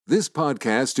This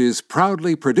podcast is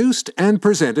proudly produced and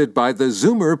presented by the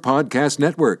Zoomer Podcast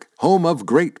Network, home of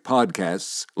great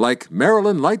podcasts like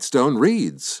Marilyn Lightstone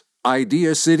Reads,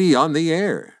 Idea City on the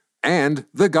Air, and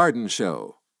The Garden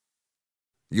Show.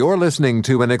 You're listening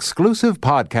to an exclusive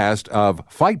podcast of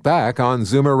Fight Back on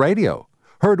Zoomer Radio,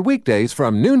 heard weekdays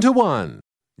from noon to 1.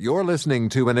 You're listening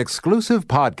to an exclusive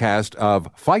podcast of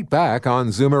Fight Back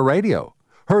on Zoomer Radio,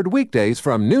 heard weekdays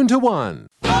from noon to 1.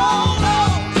 Oh, no!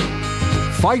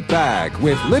 Fight Back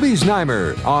with Libby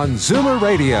Znaimer on Zoomer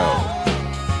Radio.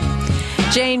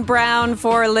 Jane Brown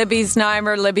for Libby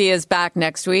Znaimer. Libby is back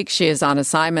next week. She is on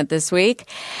assignment this week.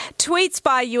 Tweets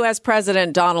by U.S.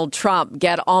 President Donald Trump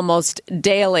get almost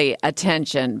daily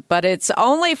attention, but it's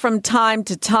only from time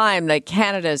to time that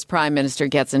Canada's Prime Minister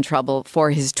gets in trouble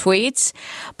for his tweets.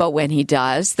 But when he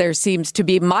does, there seems to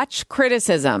be much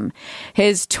criticism.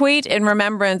 His tweet in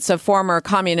remembrance of former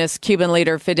communist Cuban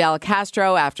leader Fidel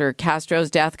Castro after Castro's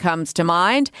death comes to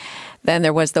mind. Then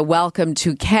there was the Welcome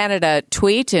to Canada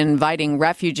tweet inviting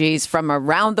refugees from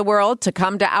around the world to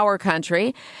come to our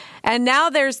country. And now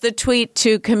there's the tweet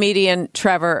to comedian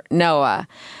Trevor Noah.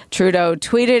 Trudeau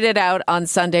tweeted it out on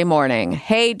Sunday morning.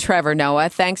 Hey, Trevor Noah,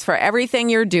 thanks for everything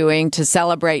you're doing to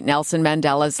celebrate Nelson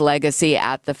Mandela's legacy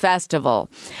at the festival.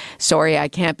 Sorry I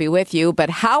can't be with you, but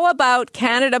how about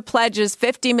Canada pledges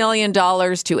 $50 million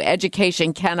to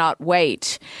Education Cannot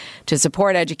Wait to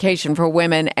support education for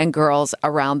women and girls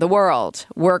around the world?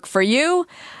 Work for you?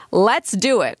 Let's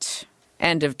do it.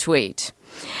 End of tweet.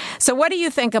 So what do you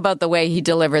think about the way he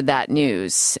delivered that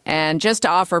news? And just to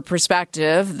offer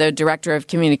perspective, the Director of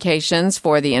Communications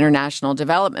for the International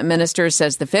Development Minister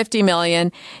says the $50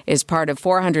 million is part of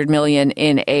 $400 million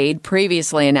in aid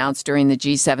previously announced during the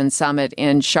G7 summit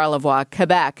in Charlevoix,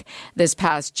 Quebec this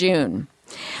past June.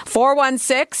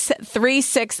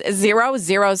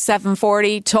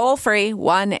 416-360-0740, toll free,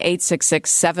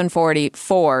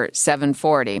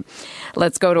 1-866-740-4740.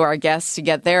 Let's go to our guests to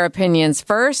get their opinions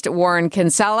first. Warren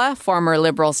Kinsella, former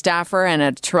Liberal staffer and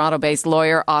a Toronto-based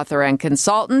lawyer, author, and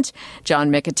consultant. John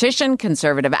Mykytyshyn,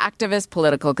 conservative activist,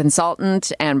 political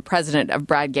consultant, and president of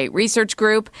Bradgate Research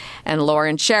Group. And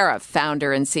Lauren Sheriff,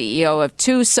 founder and CEO of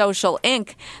Two Social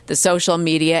Inc., the social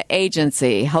media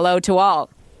agency. Hello to all.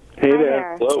 Hey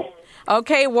there. Hello.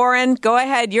 Okay, Warren, go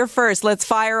ahead. You're first. Let's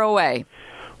fire away.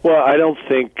 Well, I don't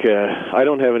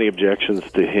have any objections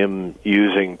to him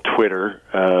using Twitter.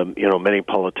 Many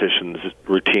politicians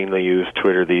routinely use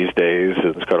Twitter these days,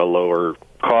 and it's got a lower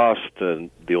cost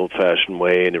than the old-fashioned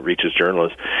way, and it reaches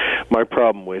journalists. My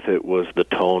problem with it was the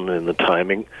tone and the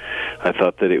timing. I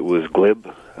thought that it was glib.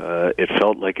 It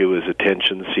felt like it was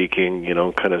attention-seeking,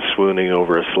 kind of swooning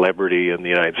over a celebrity in the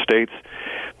United States.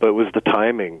 But it was the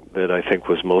timing that I think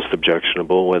was most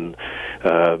objectionable when,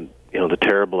 the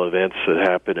terrible events that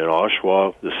happened in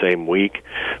Oshawa the same week,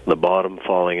 the bottom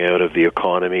falling out of the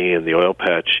economy and the oil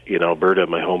patch in Alberta,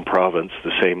 my home province,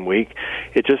 the same week.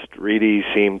 It just really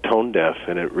seemed tone deaf,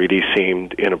 and it really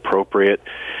seemed inappropriate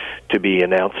to be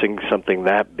announcing something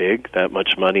that big, that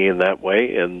much money in that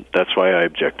way, and that's why I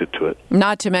objected to it.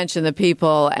 Not to mention the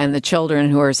people and the children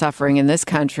who are suffering in this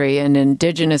country and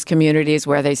Indigenous communities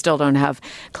where they still don't have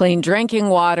clean drinking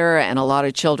water, and a lot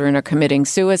of children are committing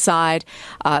suicide.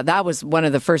 That was one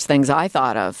of the first things I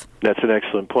thought of. That's an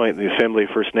excellent point. The Assembly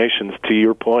of First Nations, to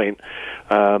your point,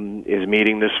 is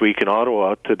meeting this week in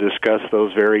Ottawa to discuss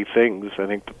those very things. I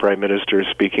think the Prime Minister is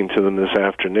speaking to them this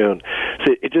afternoon.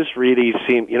 So it just really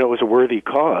seemed, it was a worthy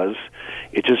cause.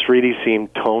 It just really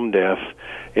seemed tone deaf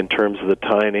in terms of the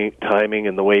timing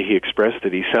and the way he expressed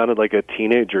it. He sounded like a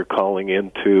teenager calling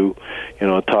into,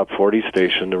 a top 40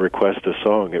 station to request a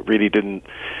song. It really didn't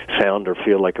sound or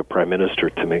feel like a prime minister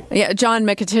to me. Yeah, John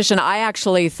Mykytyshyn, I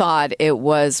actually thought it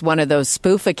was one of those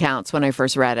spoof accounts when I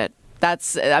first read it.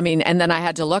 And then I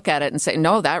had to look at it and say,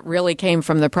 no, that really came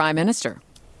from the prime minister.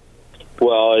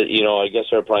 Well, I guess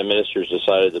our prime minister's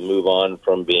decided to move on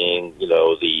from being, the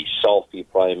selfie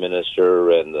prime minister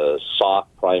and the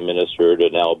soft prime minister to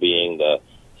now being the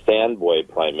fanboy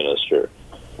prime minister.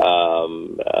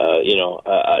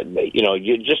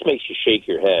 It just makes you shake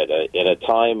your head in a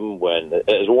time when,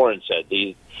 as Warren said,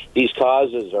 these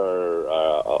causes are,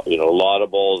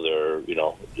 laudable. They're,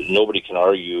 nobody can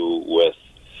argue with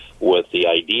the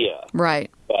idea. Right.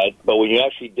 But when you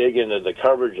actually dig into the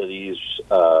coverage of these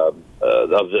of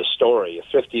this story, a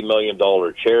 $50 million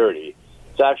charity,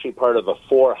 it's actually part of a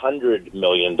 $400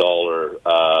 million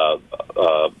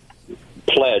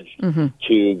pledge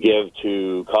to give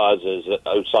to causes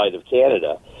outside of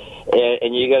Canada.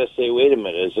 And you got to say, wait a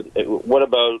minute, what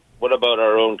about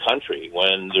our own country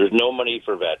when there's no money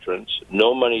for veterans,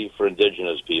 no money for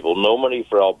Indigenous people, no money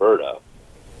for Alberta?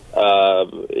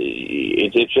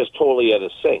 it's just totally out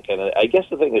of sync. And I guess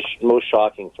the thing that's most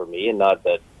shocking for me, and not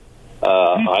that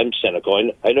I'm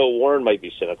cynical. I know Warren might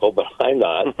be cynical, but I'm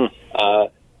not.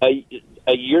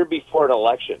 A year before an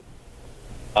election,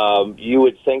 you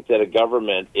would think that a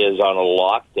government is on a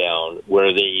lockdown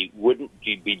where they wouldn't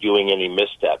be doing any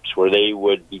missteps, where they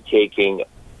would be taking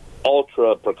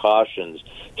ultra precautions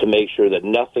to make sure that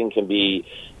nothing can be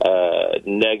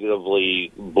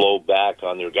negatively blow back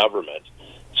on their government.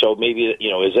 So maybe,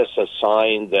 is this a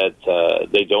sign that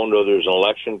they don't know there's an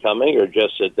election coming, or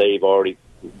just that they've already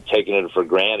taken it for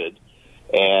granted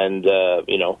and,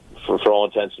 for all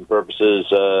intents and purposes,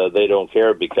 they don't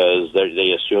care because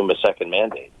they assume a second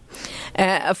mandate?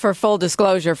 For full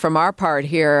disclosure from our part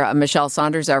here, Michelle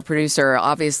Saunders, our producer,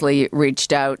 obviously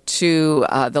reached out to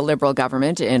the Liberal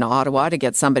government in Ottawa to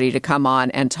get somebody to come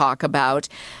on and talk about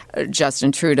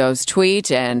Justin Trudeau's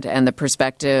tweet and the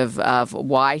perspective of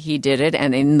why he did it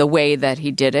and in the way that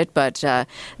he did it. But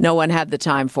no one had the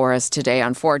time for us today,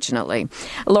 unfortunately.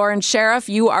 Lauren Sheriff,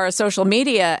 you are a social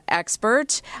media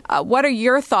expert. What are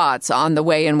your thoughts on the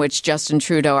way in which Justin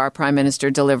Trudeau, our Prime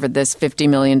Minister, delivered this $50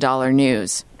 million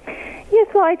news? Yes,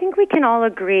 well, I think we can all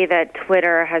agree that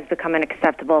Twitter has become an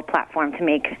acceptable platform to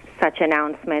make such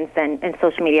announcements, and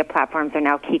social media platforms are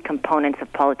now key components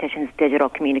of politicians' digital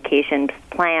communications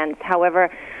plans. However,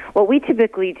 what we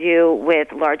typically do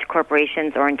with large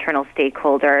corporations or internal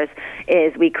stakeholders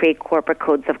is we create corporate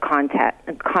codes of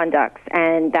conduct,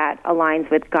 and that aligns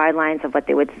with guidelines of what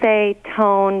they would say,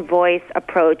 tone, voice,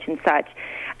 approach, and such.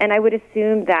 And I would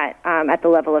assume that at the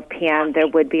level of PM, there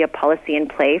would be a policy in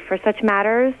play for such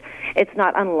matters. It's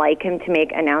not unlike him to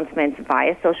make announcements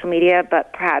via social media,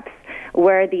 but perhaps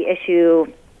where the issue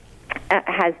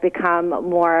has become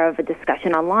more of a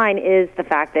discussion online is the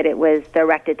fact that it was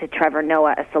directed to Trevor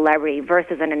Noah, a celebrity,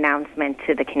 versus an announcement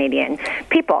to the Canadian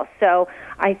people. So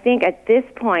I think at this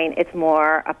point it's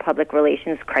more a public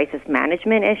relations crisis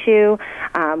management issue.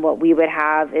 What we would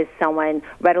have is someone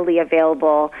readily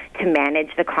available to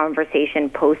manage the conversation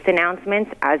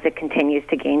post-announcements as it continues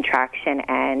to gain traction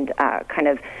and kind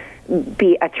of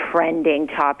be a trending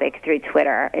topic through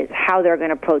Twitter, is how they're going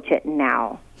to approach it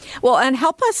now. Well, and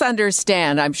help us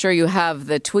understand, I'm sure you have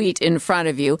the tweet in front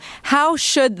of you, how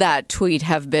should that tweet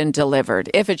have been delivered,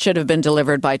 if it should have been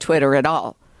delivered by Twitter at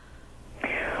all?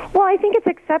 Well, I think it's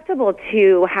acceptable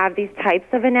to have these types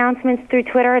of announcements through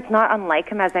Twitter. It's not unlike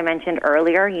him, as I mentioned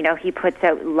earlier. He puts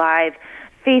out live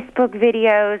Facebook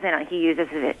videos, and he uses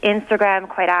Instagram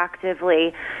quite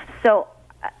actively. So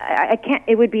I can't.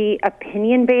 It would be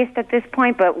opinion-based at this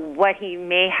point, but what he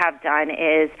may have done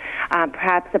is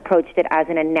perhaps approached it as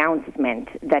an announcement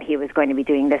that he was going to be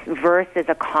doing this versus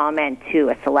a comment to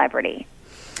a celebrity.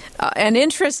 And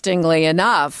interestingly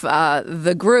enough,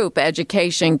 the group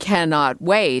Education Cannot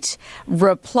Wait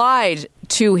replied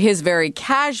to his very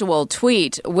casual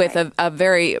tweet with a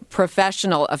very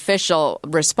professional, official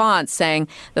response saying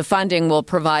the funding will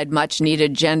provide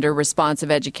much-needed gender-responsive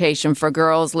education for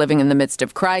girls living in the midst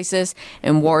of crisis,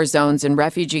 in war zones, in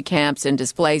refugee camps, in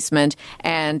displacement,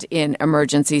 and in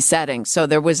emergency settings. So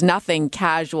there was nothing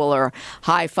casual or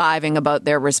high-fiving about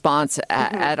their response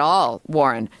at all,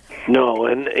 Warren. No,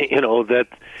 and, that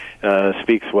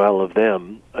speaks well of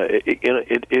them.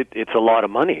 It's a lot of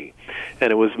money.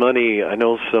 And it was money, I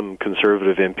know some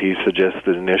conservative MPs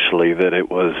suggested initially that it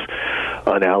was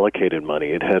unallocated money.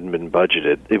 It hadn't been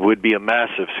budgeted. It would be a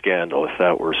massive scandal if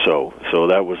that were so. So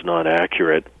that was not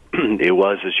accurate. It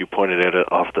was, as you pointed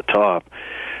out off the top,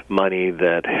 money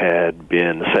that had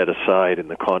been set aside in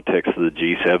the context of the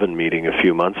G7 meeting a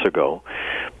few months ago.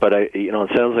 But it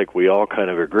sounds like we all kind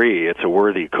of agree it's a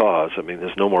worthy cause. I mean,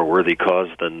 there's no more worthy cause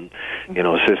than,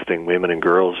 assisting women and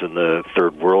girls in the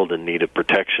third world in need of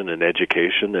protection and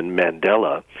education and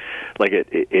Mandela. Like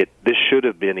this should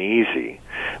have been easy,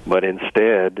 but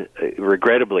instead,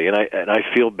 regrettably, and I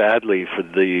feel badly for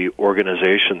the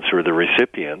organizations who are the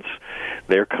recipients,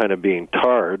 they're kind of being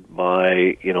tarred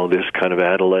by, this kind of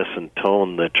adolescent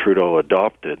tone that Trudeau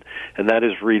adopted, and that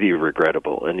is really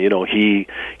regrettable. And,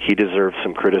 he deserves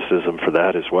some criticism for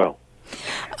that as well.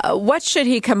 What should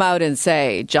he come out and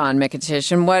say, John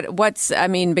McIntysh?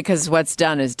 And because what's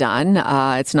done is done.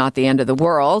 It's not the end of the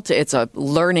world. It's a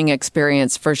learning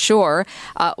experience for sure.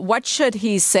 What should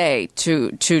he say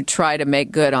to try to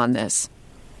make good on this?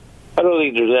 I don't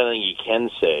think there's anything you can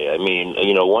say. I mean,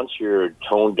 once you're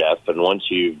tone deaf and once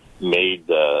you've made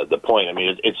the point, I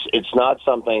mean, it's not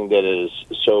something that is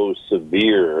so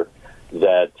severe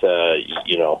that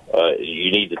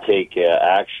you need to take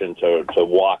action to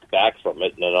walk back from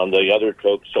it. And then on the other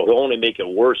token, so it'll only make it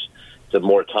worse the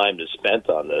more time is spent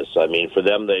on this. I mean, for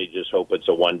them, they just hope it's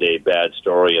a one-day bad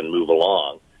story and move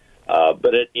along.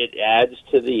 But it adds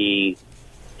to the,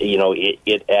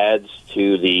 it adds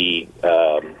to the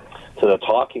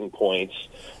talking points,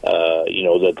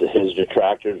 that his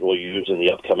detractors will use in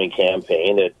the upcoming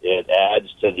campaign. It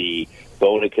adds to the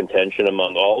bone of contention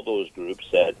among all those groups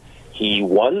that he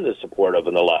won the support of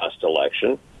in the last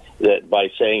election, that by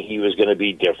saying he was going to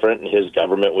be different and his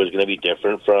government was going to be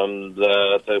different from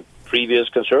the previous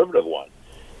Conservative one.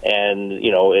 And,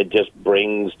 it just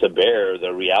brings to bear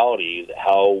the reality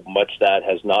how much that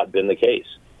has not been the case.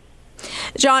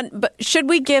 John, but should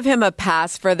we give him a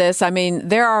pass for this? I mean,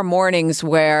 there are mornings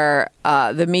where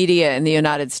the media in the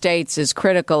United States is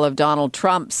critical of Donald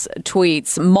Trump's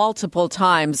tweets multiple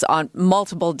times on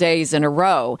multiple days in a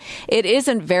row. It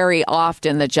isn't very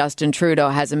often that Justin Trudeau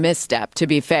has a misstep, to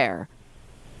be fair.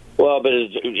 Well, but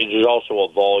there's also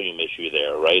a volume issue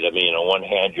there, right? I mean, on one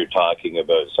hand, you're talking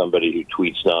about somebody who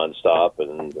tweets nonstop,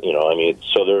 and,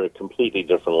 so they're completely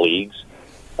different leagues.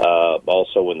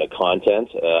 Also in the content,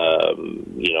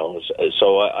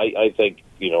 so I think,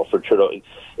 for Trudeau,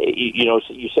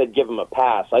 you said give him a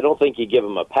pass. I don't think you give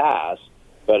him a pass,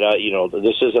 but,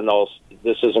 this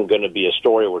isn't going to be a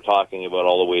story we're talking about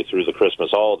all the way through the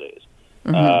Christmas holidays.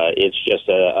 Mm-hmm. It's just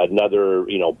another,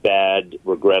 bad,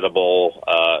 regrettable,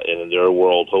 and in their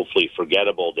world, hopefully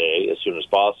forgettable day as soon as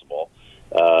possible.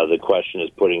 The question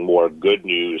is putting more good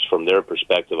news from their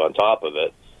perspective on top of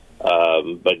it.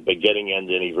 But getting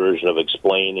into any version of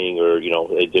explaining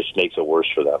it just makes it worse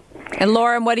for them. And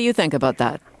Lauren, what do you think about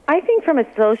that? I think from a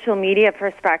social media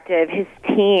perspective, his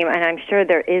team, and I'm sure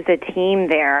there is a team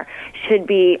there, should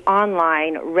be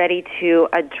online ready to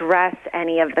address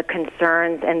any of the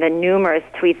concerns and the numerous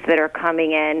tweets that are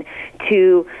coming in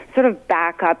to sort of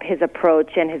back up his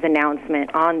approach and his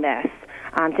announcement on this.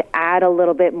 To add a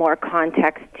little bit more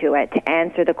context to it, to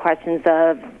answer the questions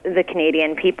of the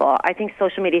Canadian people. I think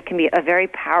social media can be a very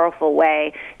powerful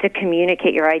way to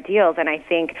communicate your ideals, and I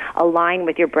think align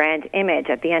with your brand image.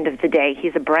 At the end of the day,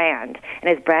 he's a brand,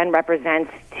 and his brand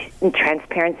represents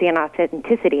transparency and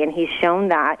authenticity, and he's shown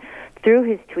that through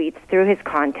his tweets, through his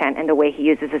content, and the way he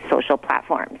uses his social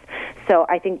platforms. So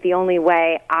I think the only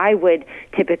way I would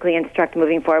typically instruct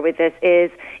moving forward with this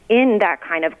is in that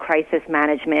kind of crisis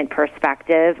management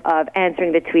perspective of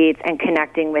answering the tweets and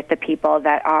connecting with the people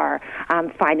that are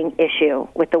finding issue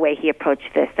with the way he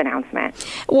approached this announcement.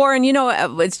 Warren,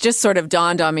 it's just sort of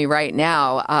dawned on me right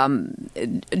now.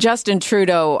 Justin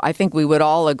Trudeau, I think we would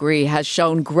all agree, has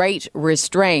shown great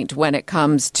restraint when it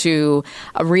comes to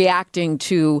reacting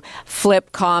to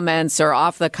flip comments or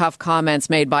off-the-cuff comments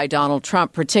made by Donald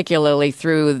Trump, particularly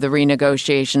through the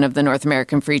renegotiation of the North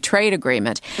American Free Trade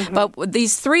Agreement. Mm-hmm. But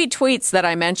these three tweets that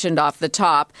I mentioned off the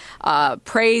top,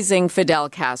 praising Fidel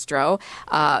Castro,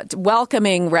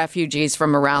 welcoming refugees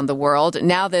from around the world,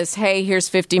 now this, hey, here's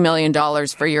 $50 million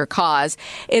for your cause,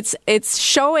 it's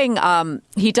showing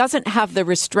he doesn't have the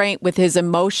restraint with his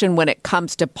emotion when it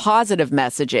comes to positive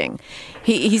messaging.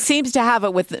 He seems to have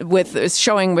it with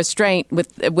showing restraint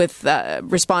with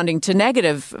responding to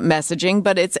negative messaging,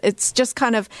 but it's just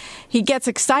kind of, he gets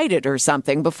excited or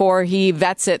something before he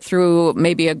vets it through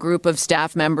maybe a group of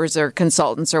staff members or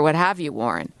consultants or what have you,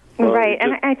 Warren. Right,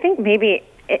 and I think maybe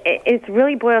it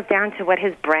really boils down to what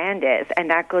his brand is, and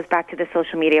that goes back to the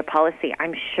social media policy.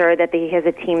 I'm sure that he has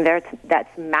a team there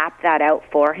that's mapped that out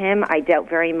for him. I doubt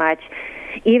very much,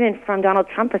 even from Donald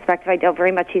Trump's perspective, I doubt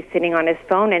very much he's sitting on his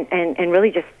phone and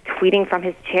really just tweeting from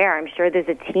his chair. I'm sure there's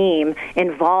a team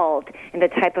involved in the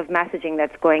type of messaging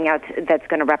that's going out that's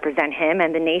going to represent him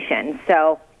and the nation.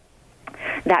 So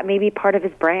that may be part of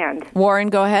his brand. Warren,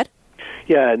 go ahead.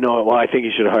 Yeah, no, well, I think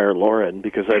you should hire Lauren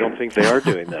because I don't think they are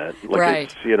doing that.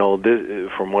 Right. It's,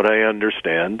 this, from what I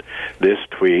understand, this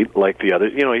tweet, like the other,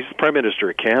 he's the Prime Minister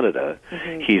of Canada.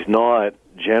 Mm-hmm. He's not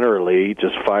generally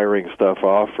just firing stuff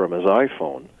off from his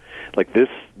iPhone. Like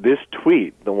this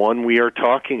tweet, the one we are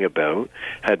talking about,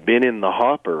 had been in the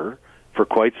hopper for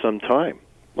quite some time.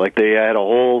 Like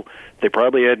they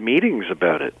probably had meetings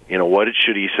about it. What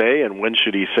should he say and when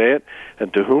should he say it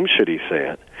and to whom should he say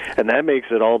it? And that makes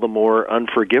it all the more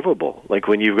unforgivable. Like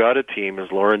when you've got a team,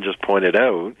 as Lauren just pointed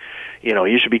out,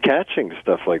 you should be catching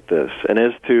stuff like this. And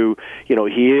as to,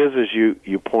 he is, as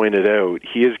you pointed out,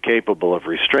 he is capable of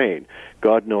restraint.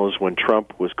 God knows when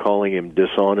Trump was calling him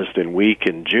dishonest and weak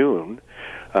in June,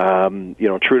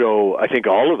 Trudeau, I think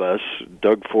all of us,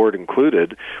 Doug Ford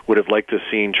included, would have liked to have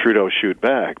seen Trudeau shoot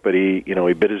back, but he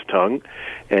bit his tongue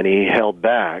and he held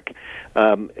back.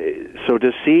 So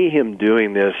to see him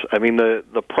doing this, I mean,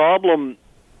 the problem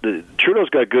Trudeau's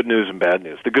got good news and bad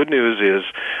news. The good news is,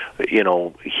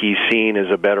 he's seen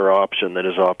as a better option than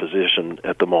his opposition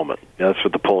at the moment. That's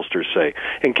what the pollsters say.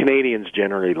 And Canadians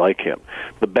generally like him.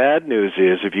 The bad news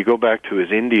is, if you go back to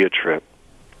his India trip,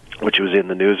 which was in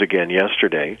the news again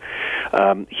yesterday,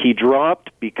 he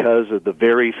dropped because of the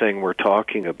very thing we're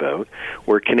talking about,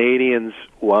 where Canadians,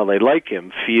 while they like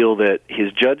him, feel that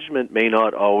his judgment may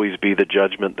not always be the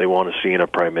judgment they want to see in a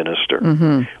prime minister,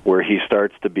 where he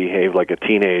starts to behave like a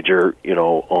teenager,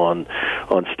 on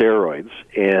steroids.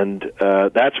 And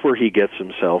that's where he gets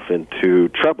himself into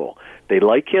trouble. They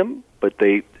like him, but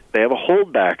they have a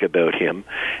holdback about him,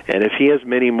 and if he has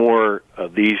many more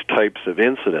of these types of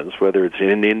incidents, whether it's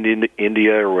in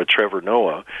India or with Trevor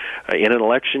Noah, in an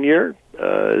election year,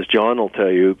 as John will tell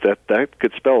you, that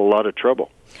could spell a lot of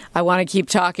trouble. I want to keep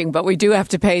talking, but we do have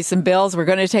to pay some bills. We're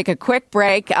going to take a quick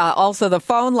break. Also, the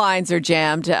phone lines are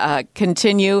jammed.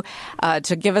 Continue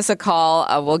to give us a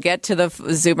call. We'll get to the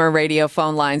Zoomer Radio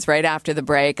phone lines right after the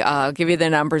break. I'll give you the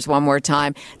numbers one more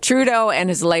time. Trudeau and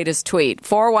his latest tweet,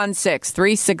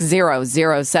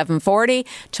 416-360-0740.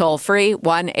 Toll free,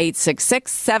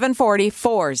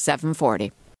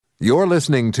 1-866-740-4740. You're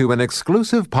listening to an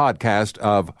exclusive podcast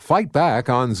of Fight Back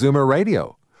on Zoomer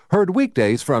Radio. Heard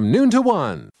weekdays from noon to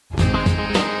 1.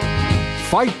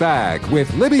 Fight Back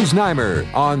with Libby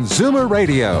Znaimer on Zoomer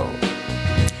Radio.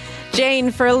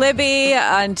 Jane for Libby,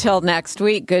 until next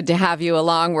week, good to have you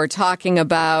along. We're talking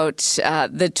about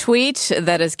the tweet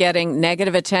that is getting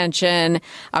negative attention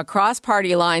across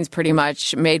party lines, pretty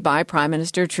much, made by Prime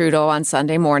Minister Trudeau on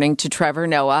Sunday morning to Trevor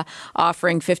Noah,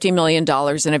 offering $50 million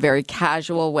in a very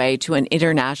casual way to an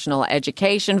international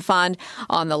education fund.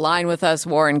 On the line with us,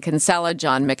 Warren Kinsella,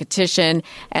 John Mikatishin,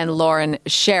 and Lauren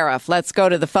Sheriff. Let's go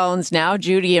to the phones now.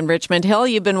 Judy in Richmond Hill,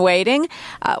 you've been waiting.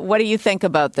 What do you think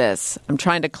about this? I'm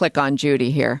trying to click on Judy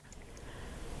here,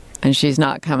 and she's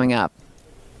not coming up.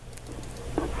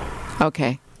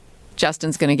 Okay.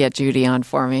 Justin's going to get Judy on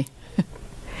for me.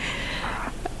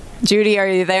 Judy, are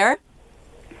you there?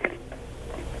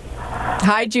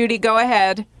 Hi, Judy. Go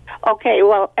ahead. Okay,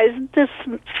 well, isn't this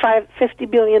 $50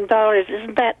 billion,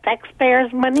 isn't that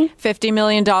taxpayers' money? $50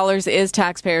 million is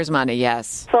taxpayers' money,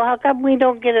 yes. So how come we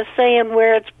don't get a say in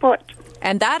where it's put?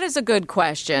 And that is a good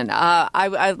question.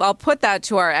 I'll put that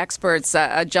to our experts.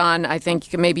 John, I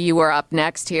think maybe you were up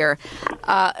next here.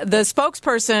 The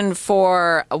spokesperson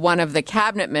for one of the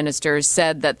cabinet ministers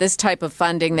said that this type of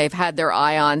funding they've had their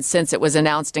eye on since it was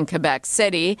announced in Quebec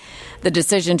City. The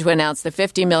decision to announce the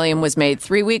 $50 million was made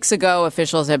 3 weeks ago.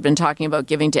 Officials have been talking about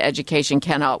giving to education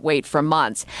cannot wait for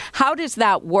months. How does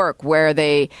that work where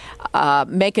they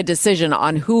make a decision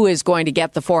on who is going to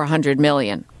get the $400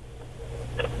 million?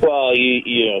 Well,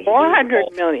 you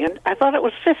 $400 million. I thought it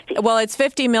was 50. Well, it's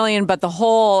 $50 million, but the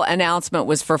whole announcement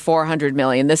was for $400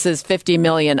 million. This is $50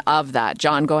 million of that.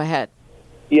 John, go ahead.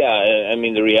 Yeah, I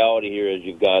mean, the reality here is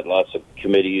you've got lots of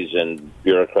committees and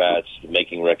bureaucrats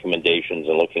making recommendations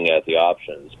and looking at the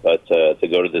options. But to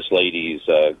go to this lady's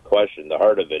question, the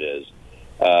heart of it is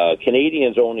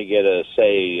Canadians only get a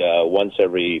say once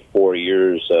every 4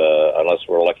 years, unless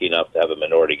we're lucky enough to have a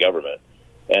minority government.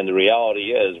 And the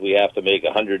reality is we have to make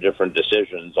 100 different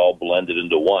decisions all blended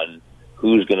into one.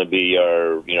 Who's going to be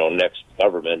our next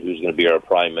government, who's going to be our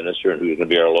prime minister, and who's going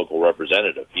to be our local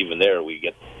representative. Even there, we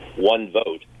get one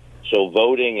vote. So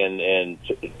voting and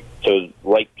to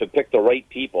pick the right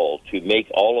people to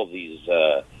make all of these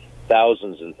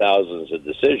thousands and thousands of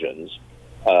decisions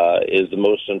is the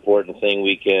most important thing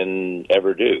we can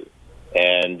ever do.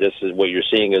 And this is what you're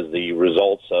seeing is the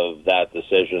results of that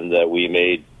decision that we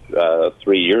made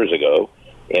 3 years ago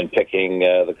in picking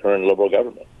the current Liberal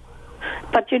government.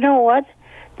 But you know what?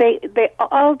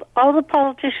 All the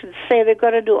politicians say they're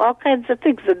going to do all kinds of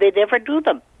things, and they never do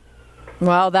them.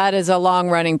 Well, that is a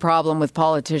long-running problem with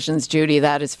politicians, Judy.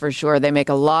 That is for sure. They make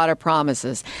a lot of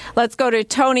promises. Let's go to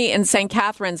Tony in St.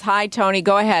 Catharines. Hi, Tony.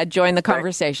 Go ahead. Join the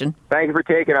conversation. Thank you for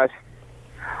taking us.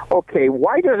 Okay,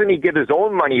 why doesn't he give his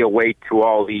own money away to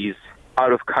all these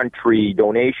out-of-country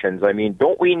donations? I mean,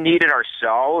 don't we need it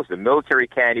ourselves? The military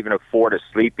can't even afford a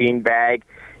sleeping bag.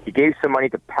 He gave some money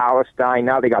to Palestine.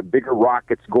 Now they got bigger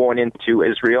rockets going into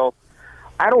Israel.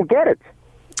 I don't get it.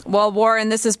 Well, Warren,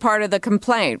 this is part of the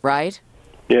complaint, right?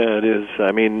 Yeah, it is.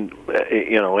 I mean,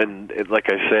 and like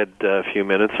I said a few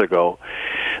minutes ago,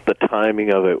 the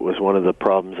timing of it was one of the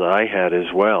problems that I had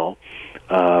as well.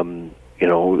 When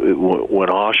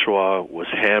Oshawa was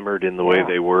hammered in the way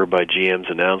they were by GM's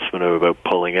announcement about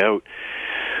pulling out,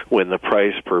 when the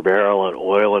price per barrel on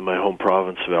oil in my home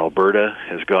province of Alberta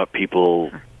has got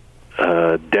people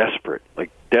desperate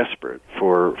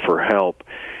for help,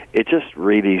 it just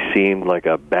really seemed like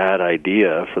a bad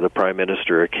idea for the Prime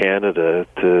Minister of Canada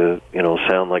to,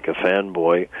 sound like a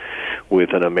fanboy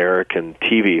with an American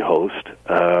TV host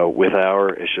with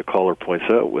our, as your caller points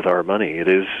out, with our money. It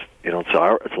is,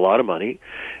 it's a lot of money,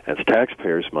 and it's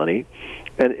taxpayers' money,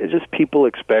 and it's just people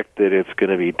expect that it's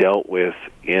going to be dealt with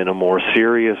in a more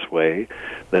serious way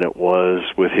than it was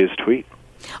with his tweet.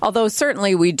 Although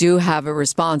certainly we do have a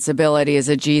responsibility as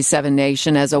a G7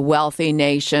 nation, as a wealthy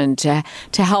nation, to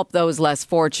help those less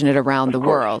fortunate around the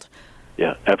world.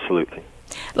 Yeah, absolutely.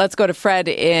 Let's go to Fred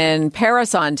in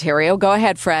Paris, Ontario. Go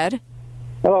ahead, Fred.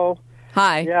 Hello.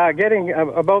 Hi. Yeah, getting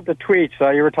about the tweets.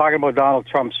 You were talking about Donald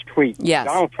Trump's tweet. Yes.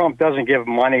 Donald Trump doesn't give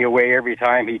money away every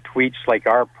time he tweets like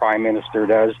our prime minister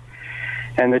does.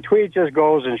 And the tweet just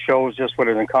goes and shows just what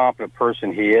an incompetent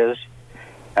person he is.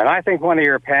 And I think one of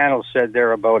your panels said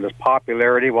there about his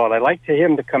popularity. Well, I'd like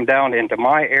him to come down into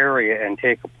my area and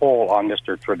take a poll on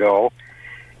Mr. Trudeau.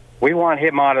 We want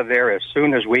him out of there as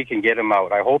soon as we can get him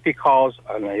out. I hope he calls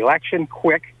an election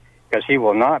quick, because he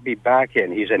will not be back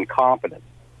in. He's incompetent.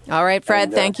 All right,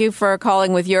 Fred, thank you for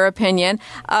calling with your opinion.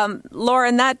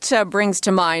 Lauren, that brings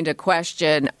to mind a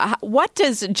question. What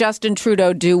does Justin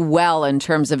Trudeau do well in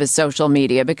terms of his social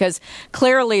media? Because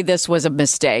clearly this was a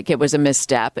mistake. It was a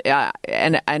misstep.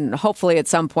 And hopefully at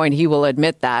some point he will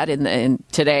admit that in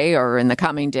today or in the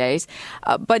coming days.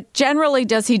 But generally,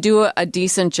 does he do a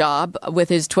decent job with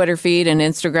his Twitter feed and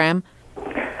Instagram?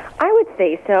 I would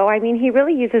say so. I mean, he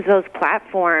really uses those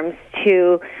platforms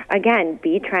to, again,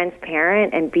 be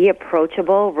transparent and be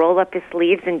approachable, roll up his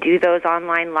sleeves and do those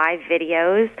online live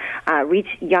videos, reach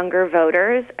younger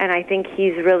voters. And I think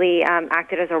he's really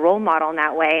acted as a role model in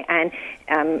that way, and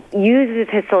uses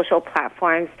his social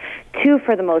platforms to,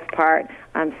 for the most part,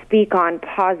 speak on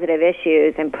positive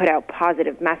issues and put out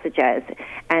positive messages.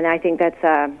 And I think that's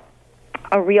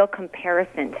a real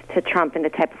comparison to Trump and the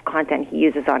type of content he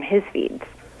uses on his feeds.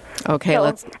 Okay,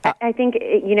 so I think,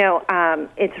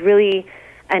 it's really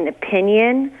an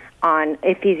opinion on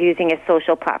if he's using his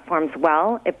social platforms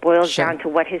well. It boils down to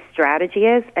what his strategy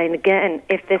is. And again,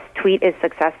 if this tweet is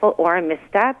successful or a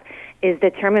misstep is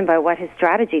determined by what his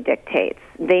strategy dictates.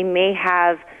 They may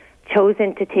have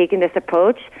chosen to take in this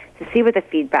approach to see what the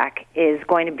feedback is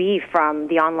going to be from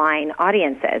the online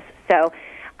audiences. So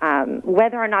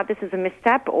whether or not this is a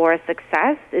misstep or a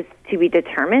success is to be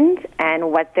determined,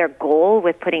 and what their goal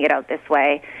with putting it out this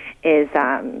way is,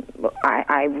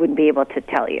 I wouldn't be able to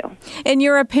tell you. In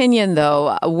your opinion,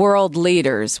 though, world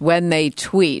leaders, when they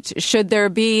tweet, should there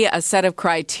be a set of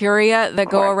criteria that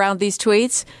go around these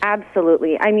tweets?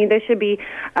 Absolutely. I mean, there should be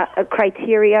a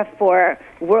criteria for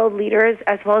world leaders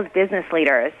as well as business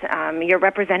leaders. You're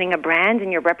representing a brand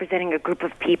and you're representing a group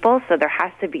of people, so there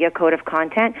has to be a code of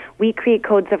content. We create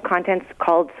codes of content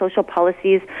called social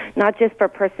policies, not just for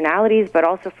personalities, but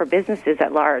also for businesses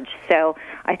at large. So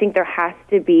I think there has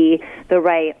to be the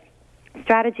right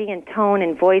strategy and tone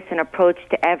and voice and approach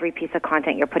to every piece of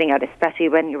content you're putting out, especially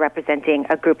when you're representing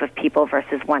a group of people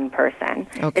versus one person.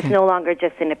 Okay. It's no longer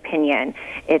just an opinion.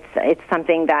 It's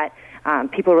something that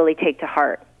people really take to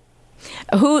heart.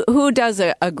 Who does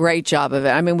a great job of it?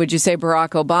 I mean, would you say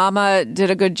Barack Obama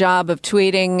did a good job of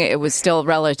tweeting? It was still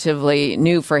relatively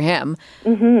new for him.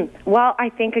 Mm-hmm. Well, I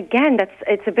think, again,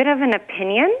 it's a bit of an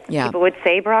opinion. Yeah. People would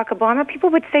say Barack Obama. People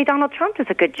would say Donald Trump does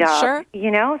a good job. Sure.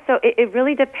 So it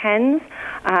really depends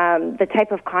the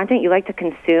type of content you like to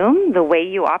consume, the way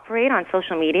you operate on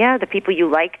social media, the people you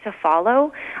like to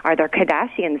follow. Are the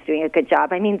Kardashians doing a good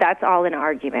job? I mean, that's all an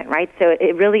argument, right? So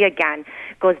it really, again,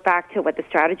 goes back to what the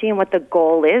strategy and what the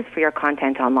goal is for your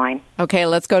content online. Okay,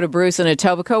 let's go to Bruce in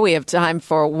Etobicoke. We have time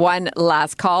for one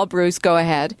last call. Bruce, go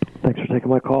ahead. Thanks for taking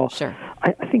my call. Sure.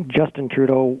 I think Justin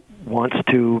Trudeau wants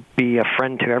to be a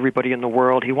friend to everybody in the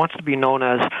world. He wants to be known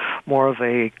as more of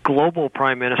a global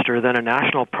prime minister than a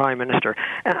national prime minister.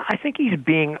 And I think he's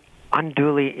being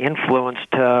unduly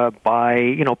influenced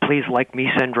by, please like me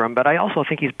syndrome, but I also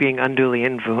think he's being unduly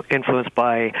influenced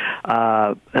by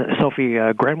Sophie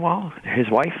Grenoble, his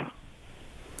wife.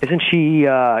 Isn't she,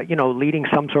 leading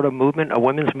some sort of movement, a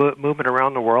women's movement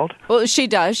around the world? Well, she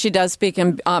does. She does speak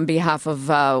on behalf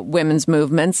of women's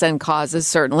movements and causes,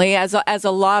 certainly, as a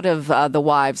lot of the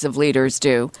wives of leaders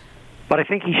do. But I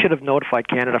think he should have notified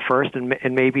Canada first and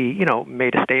maybe,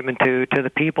 made a statement to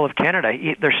the people of Canada.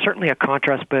 There's certainly a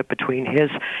contrast between his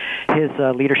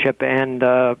leadership and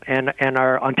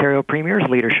our Ontario Premier's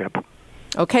leadership.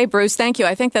 Okay, Bruce, thank you.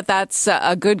 I think that's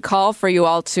a good call for you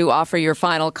all to offer your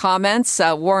final comments.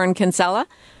 Warren Kinsella?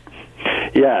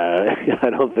 Yeah, I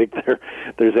don't think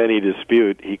there's any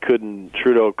dispute.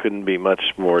 Trudeau couldn't be much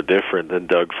more different than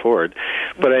Doug Ford.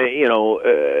 But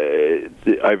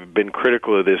I've been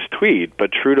critical of this tweet,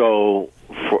 but Trudeau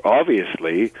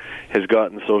obviously has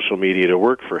gotten social media to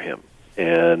work for him.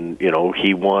 And,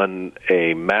 he won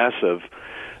a massive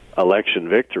election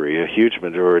victory, a huge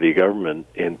majority government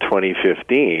in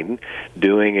 2015,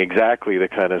 doing exactly the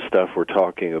kind of stuff we're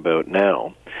talking about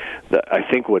now. I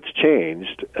think what's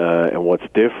changed and what's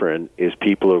different is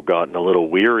people have gotten a little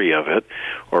weary of it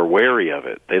or wary of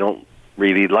it. They don't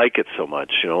really like it so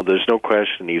much. There's no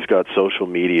question he's got social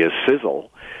media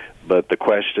sizzle. But the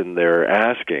question they're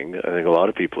asking, I think a lot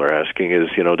of people are asking, is,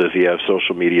 does he have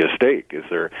social media stake? Is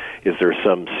there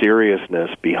some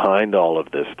seriousness behind all of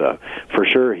this stuff? For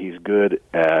sure, he's good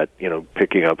at,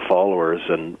 picking up followers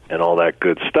and all that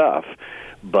good stuff.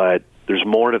 But there's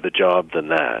more to the job than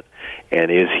that.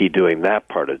 And is he doing that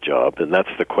part of the job? And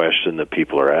that's the question that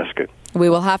people are asking. We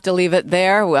will have to leave it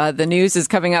there. The news is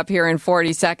coming up here in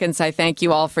 40 seconds. I thank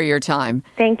you all for your time.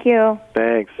 Thank you.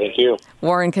 Thanks. Thank you.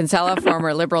 Warren Kinsella,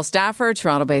 former Liberal staffer,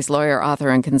 Toronto-based lawyer, author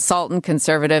and consultant,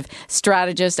 conservative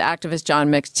strategist, activist John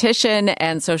McTishan,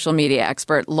 and social media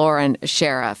expert Lauren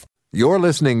Sheriff. You're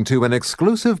listening to an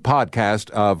exclusive podcast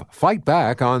of Fight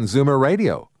Back on Zoomer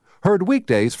Radio. Heard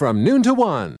weekdays from noon to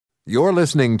 1. You're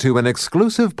listening to an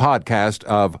exclusive podcast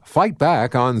of Fight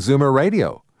Back on Zoomer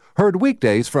Radio. Heard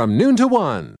weekdays from noon to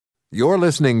 1. You're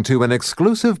listening to an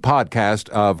exclusive podcast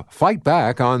of Fight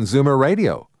Back on Zoomer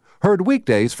Radio. Heard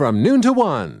weekdays from noon to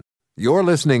 1. You're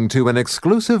listening to an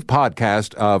exclusive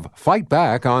podcast of Fight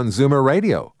Back on Zoomer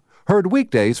Radio. Heard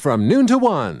weekdays from noon to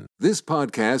 1. This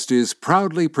podcast is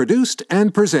proudly produced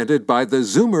and presented by the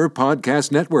Zoomer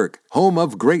Podcast Network, home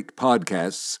of great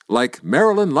podcasts like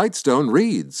Marilyn Lightstone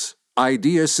Reads,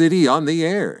 Idea City on the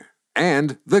Air,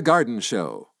 and The Garden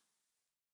Show.